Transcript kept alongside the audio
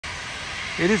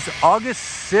It is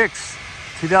August 6th,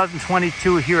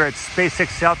 2022 here at SpaceX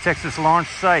South Texas launch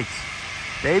site.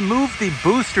 They moved the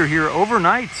booster here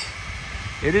overnight.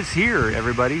 It is here,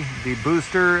 everybody. The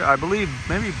booster, I believe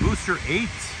maybe booster 8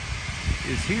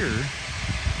 is here.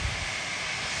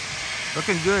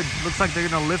 Looking good. Looks like they're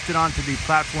going to lift it onto the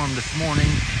platform this morning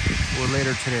or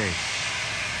later today.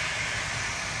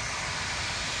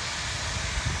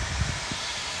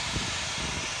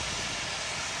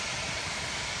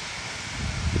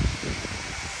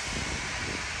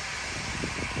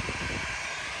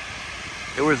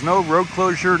 There was no road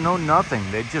closure, no nothing.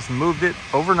 They just moved it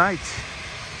overnight.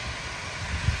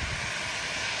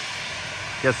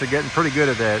 Guess they're getting pretty good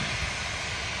at that.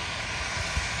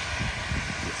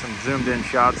 Get some zoomed in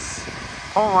shots.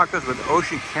 Paul Marcos with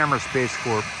Ocean Camera Space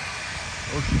Corp.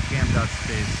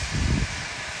 OceanCam.space.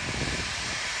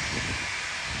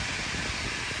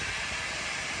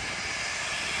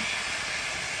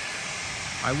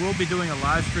 I will be doing a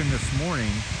live stream this morning,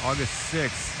 August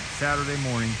 6th, Saturday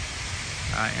morning.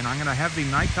 And I'm going to have the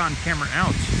Nikon camera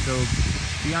out, so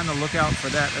be on the lookout for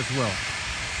that as well.